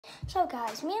So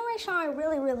guys, me and Rayshawn are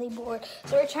really bored.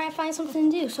 So we're trying to find something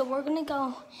to do. So we're gonna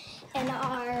go in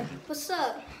our, what's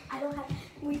up? I don't have,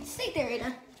 stay there,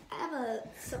 Ayden. I have a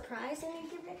surprise I need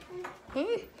to give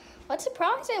it. What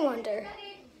surprise, I wonder?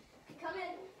 Come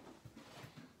in.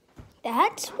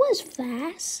 That was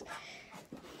fast.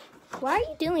 Why are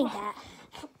you doing that?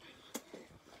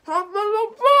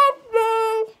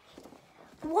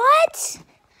 What?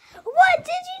 What?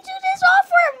 Did you do this all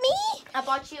for me? I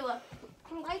bought you a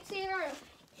lightsaber,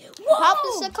 Whoa!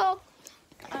 popsicle,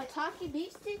 a talkie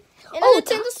beat stick, and Oh, a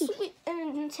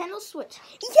Nintendo Switch.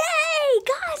 Yay!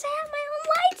 Guys, I have my own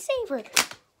lightsaber.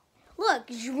 Look.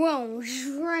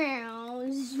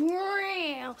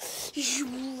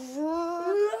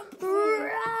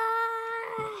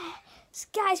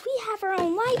 Guys, we have our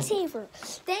own lightsaber.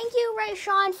 Thank you,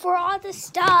 Rayshawn, for all the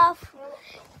stuff.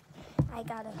 I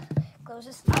gotta close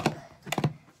this up.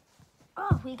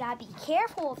 Oh, we gotta be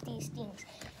careful with these things.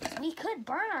 We could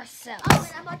burn ourselves. Oh,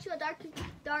 and I bought you a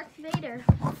Darth Vader.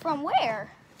 From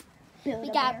where? We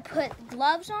gotta put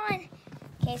gloves on.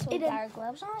 Okay, so we got our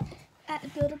gloves on.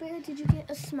 At Build-A-Bear, did you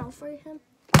get a smell for him?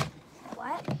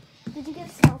 What? Did you get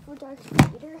a smell for Darth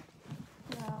Vader?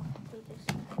 No, we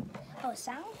just. Oh,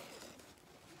 sound?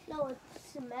 No, a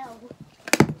smell.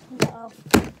 No.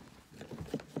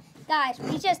 Guys,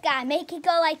 we just gotta make it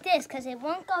go like this because it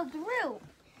won't go through.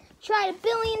 Tried 1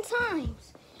 billion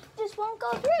times. It just won't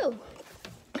go through.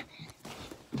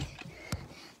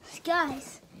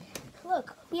 Guys,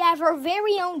 look, we have our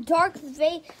very own Darth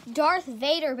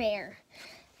Vader bear.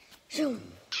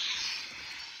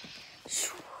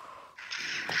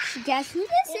 Guess who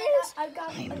this is? I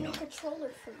got a new controller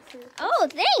for you. Oh,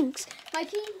 thanks. My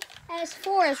team.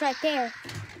 S4 is right there.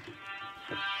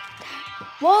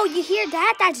 Whoa, you hear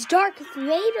that? That's Darth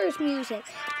Vader's music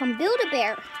from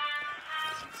Build-A-Bear.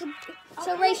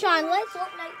 So Rayshawn, let's...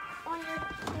 Fortnite on your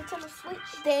Nintendo Switch.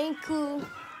 Thank you.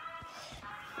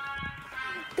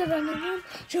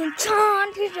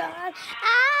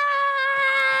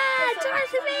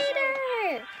 Darth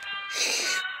Vader!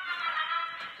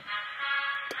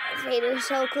 Darth Vader's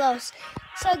so close.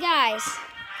 So guys,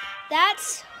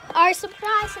 that's our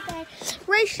surprise today.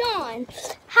 Rayshawn,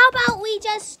 how about we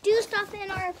just do stuff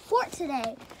in our fort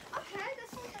today? Okay, that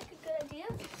sounds like a good idea.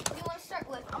 What do you want to start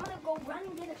with? I'm going to go run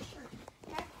and get a shirt.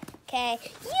 Okay.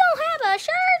 You don't have a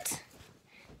shirt?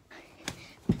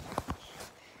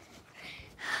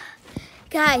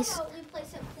 Guys, How about we play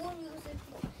some cool music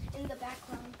in the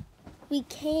background? we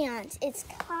can't. It's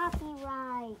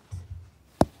copyright.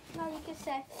 No, you can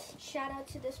say, shout out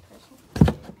to this person.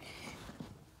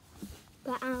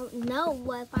 But I don't know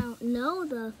what if I don't know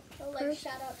the So, like,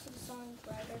 shout out to the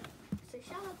songwriter. Say,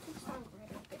 shout out to the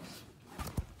songwriter.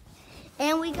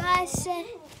 And we gotta say,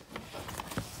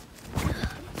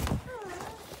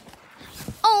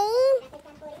 oh,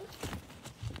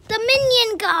 the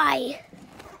minion guy.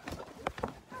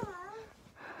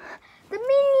 The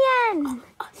minion.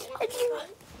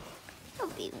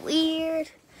 That'll be weird.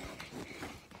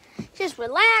 Just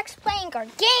relax, playing our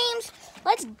games.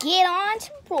 Let's get on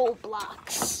to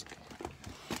Roblox.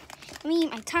 Let me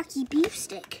eat my Taki beef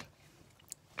stick.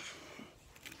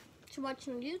 To watch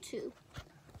on YouTube.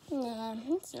 Nah,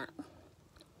 it's not.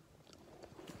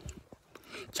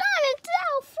 Trying to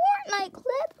tell Fortnite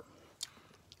clip.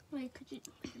 Wait, could you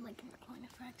like in the corner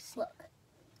for us? Look.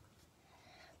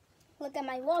 Look at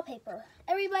my wallpaper.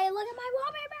 Everybody look at my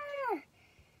wallpaper.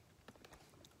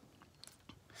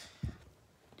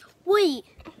 Wait.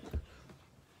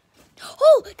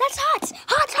 Oh, that's hot.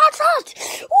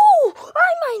 Hot. Oh,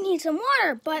 I might need some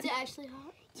water, but Is it actually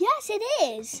hot? yes, it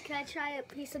is. Can I try a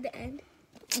piece of the end?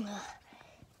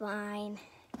 Fine.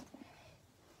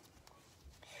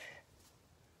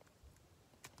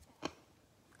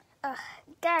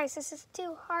 Guys, this is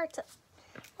too hard to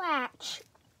latch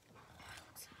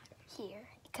here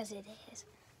because it is.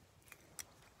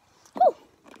 Oh.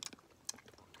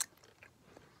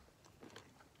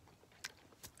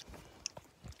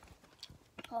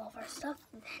 All of our stuff,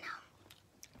 venom.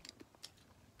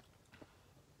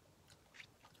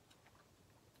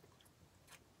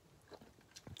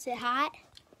 Is it hot?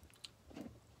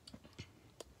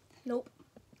 Nope.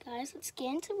 Guys, let's get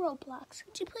into Roblox.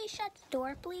 Could you please shut the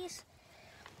door, please?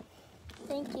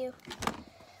 Thank you.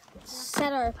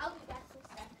 Set our... I'll be back in a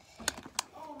second.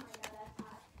 Oh my god, that's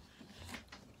hot.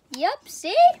 Yep,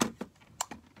 see?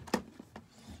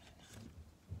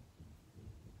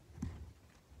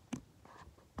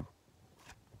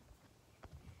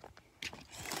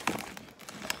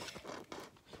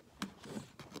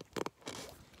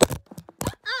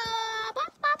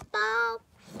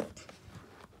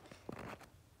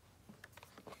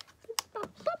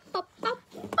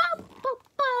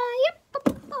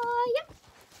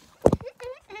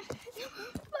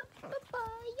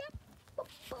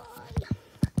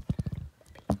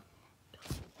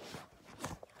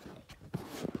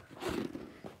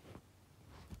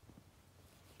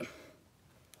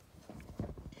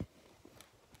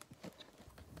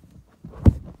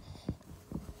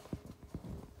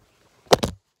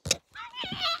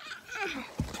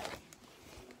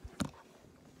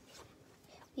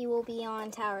 will be on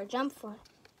tower jump for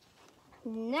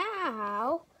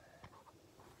now.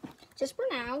 Just for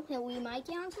now, and we might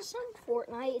get onto some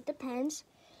Fortnite. It depends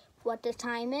what the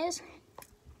time is.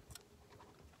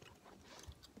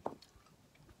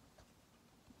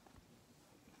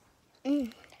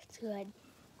 That's good.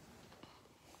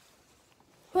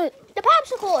 Look, the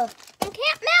popsicle! It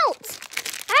can't melt!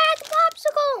 Ah, the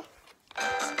popsicle!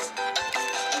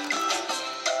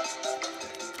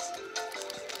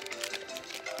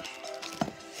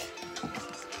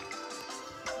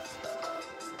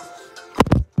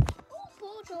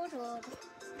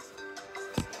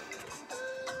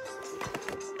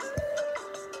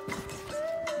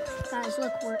 Guys,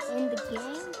 look, we're in the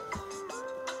game.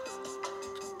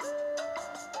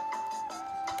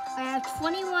 I have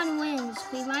 21 wins.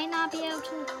 We might not be able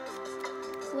to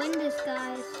win this,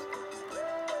 guys.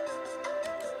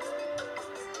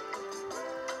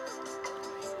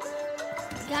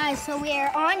 Guys, so we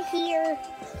are on here.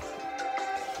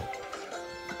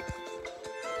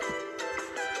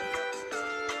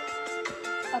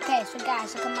 Okay, so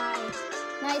guys, look at my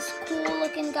nice,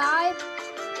 cool-looking guy.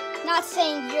 Not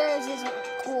saying yours isn't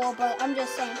cool, but I'm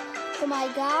just saying, for my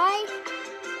guy.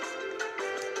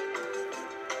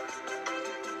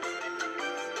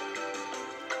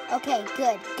 Okay,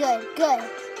 good, good, good.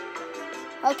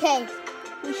 Okay,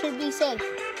 we should be safe.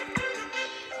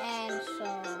 And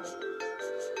so,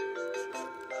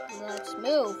 let's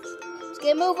move. Let's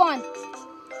get a move on.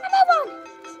 Move on.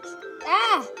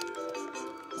 Ah.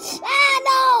 Ah,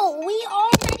 no, we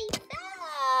already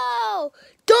fell.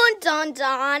 Dun, dun,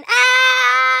 dun.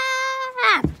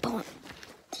 Ah. Boom.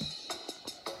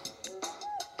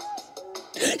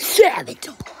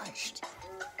 Sabotaged.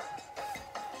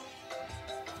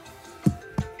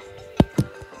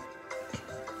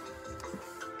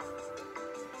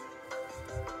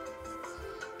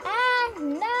 Ah,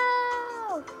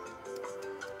 no.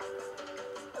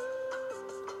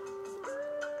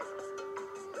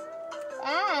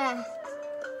 Ah.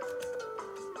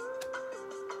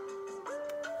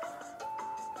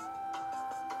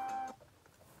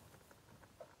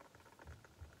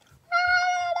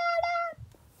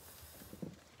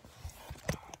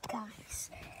 Guys,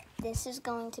 this is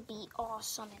going to be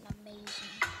awesome and amazing.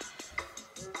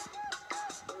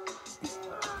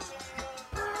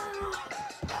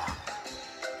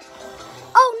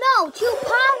 Oh no,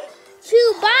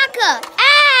 Chewbacca!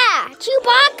 Ah!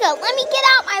 Chewbacca, let me get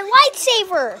out my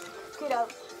lightsaber! Get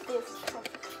out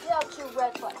your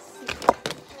red light.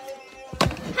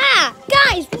 Ah!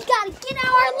 Guys, we gotta get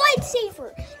out our lightsaber!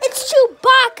 It's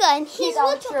Chewbacca and he's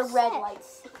out your red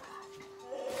lights.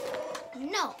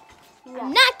 No. Yeah.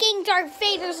 I'm not getting Darth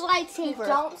Vader's lightsaber. You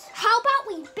don't. How about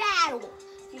we battle?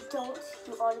 You don't,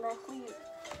 you automatically lose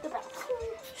the battle.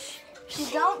 If you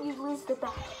don't, you lose the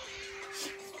battle.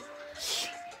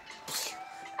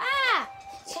 Ah!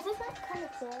 Isn't that kind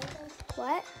of fair?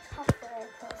 What? How fair?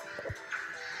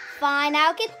 Fine,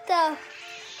 I'll get the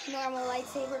normal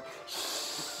lightsaber.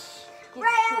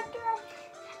 Right after.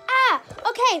 Ah!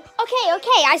 Okay.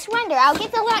 I surrender. I'll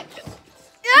get the light.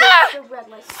 Ah! The red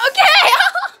light. Okay!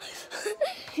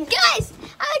 Guys,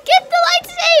 I get the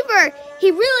lightsaber! He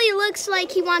really looks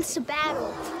like he wants to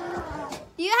battle.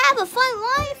 Do you have a fun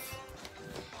life?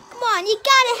 Come on, you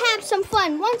gotta have some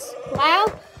fun.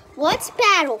 Wow, let's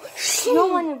battle. No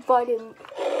one invited me.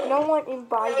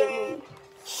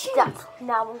 That's,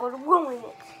 now I'm going to ruin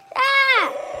it.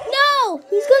 Ah! No!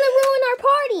 He's gonna ruin our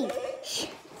party.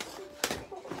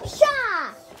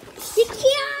 Sha!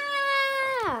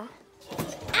 Yeah!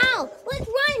 Ow! Let's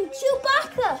run!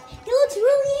 Chewbacca! He looks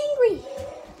really angry.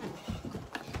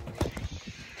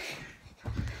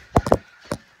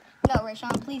 No,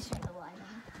 Rayshawn, please turn the light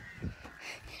on.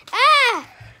 Ah!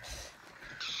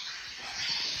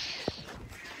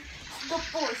 The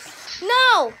Force.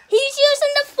 No! He's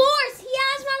using the Force! He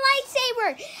has my lightsaber!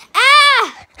 Ah!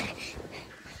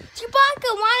 Chewbacca,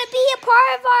 wanna be a part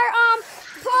of our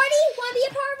party? Wanna be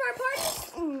a part of our party?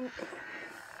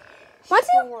 Want to?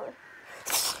 Sure.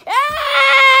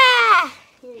 Ah!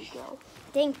 Here you go.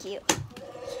 Thank you.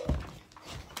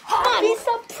 Happy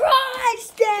surprise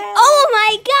day! Oh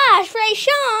my gosh,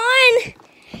 Rayshawn!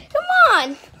 Come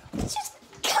on! Just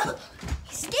go.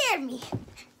 You scared me.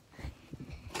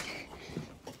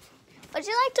 Would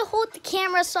you like to hold the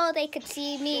camera so they could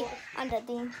see me on the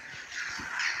thing?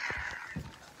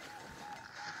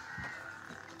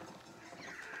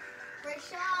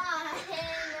 Rayshawn!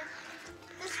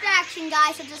 Distraction,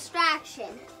 guys, a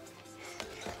distraction.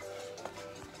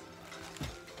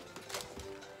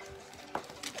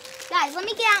 Guys, let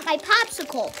me get out my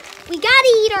popsicle. We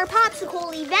gotta eat our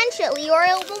popsicle eventually or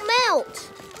it will melt.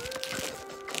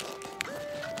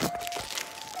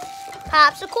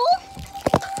 Popsicle?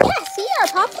 Yeah, see our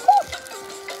popsicle?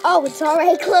 Oh, it's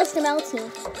already close to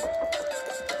melting.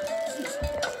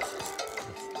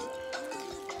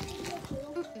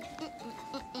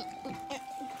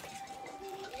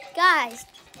 Guys,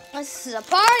 this is a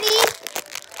party.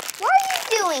 What are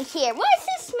you doing here? What is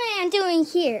this man doing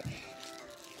here?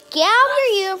 Get out of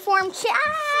your uniform. Change,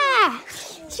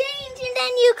 and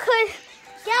then you could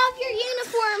get out of your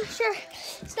uniform. Sure,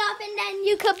 stop, and then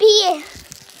you could be.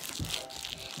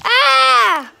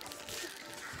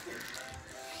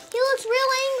 He looks real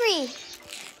angry.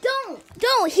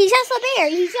 Don't. He's just a bear.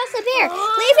 He's just a bear.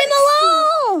 Leave him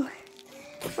alone.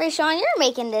 Rayshawn, you're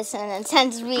making this an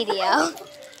intense video.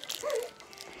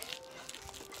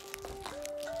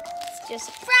 It's just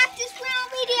a practice round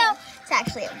video. It's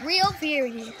actually a real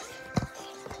video.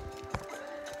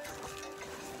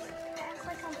 Act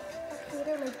like I'm a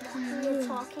computer, like you're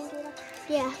talking to them.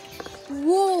 Yeah.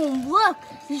 Zoom, look.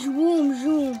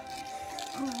 Zoom.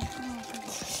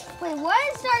 Wait, what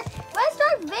is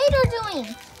Darth Vader doing?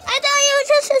 I thought you were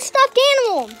just a stuffed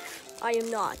animal. I am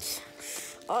not.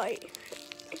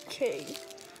 Okay.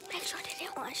 Make sure they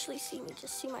don't actually see me.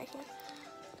 Just see my hand.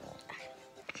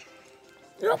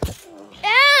 No.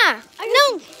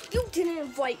 You didn't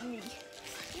invite me.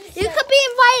 You could be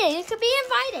invited.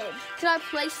 Can I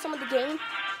play some of the game?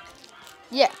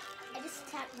 Yeah. I just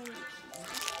tapped my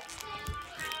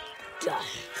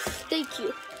Thank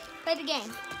you. Play the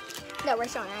game. No, we're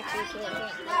showing actually play the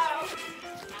game.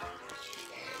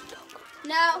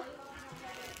 No.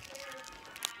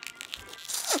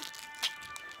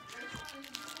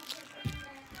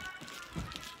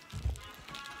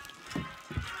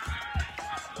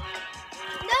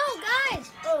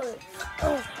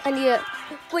 I need it.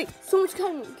 Wait, someone's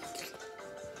coming.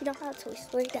 You don't have Toy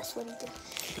Story. That's what he did.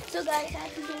 So guys, I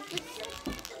have to do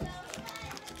this.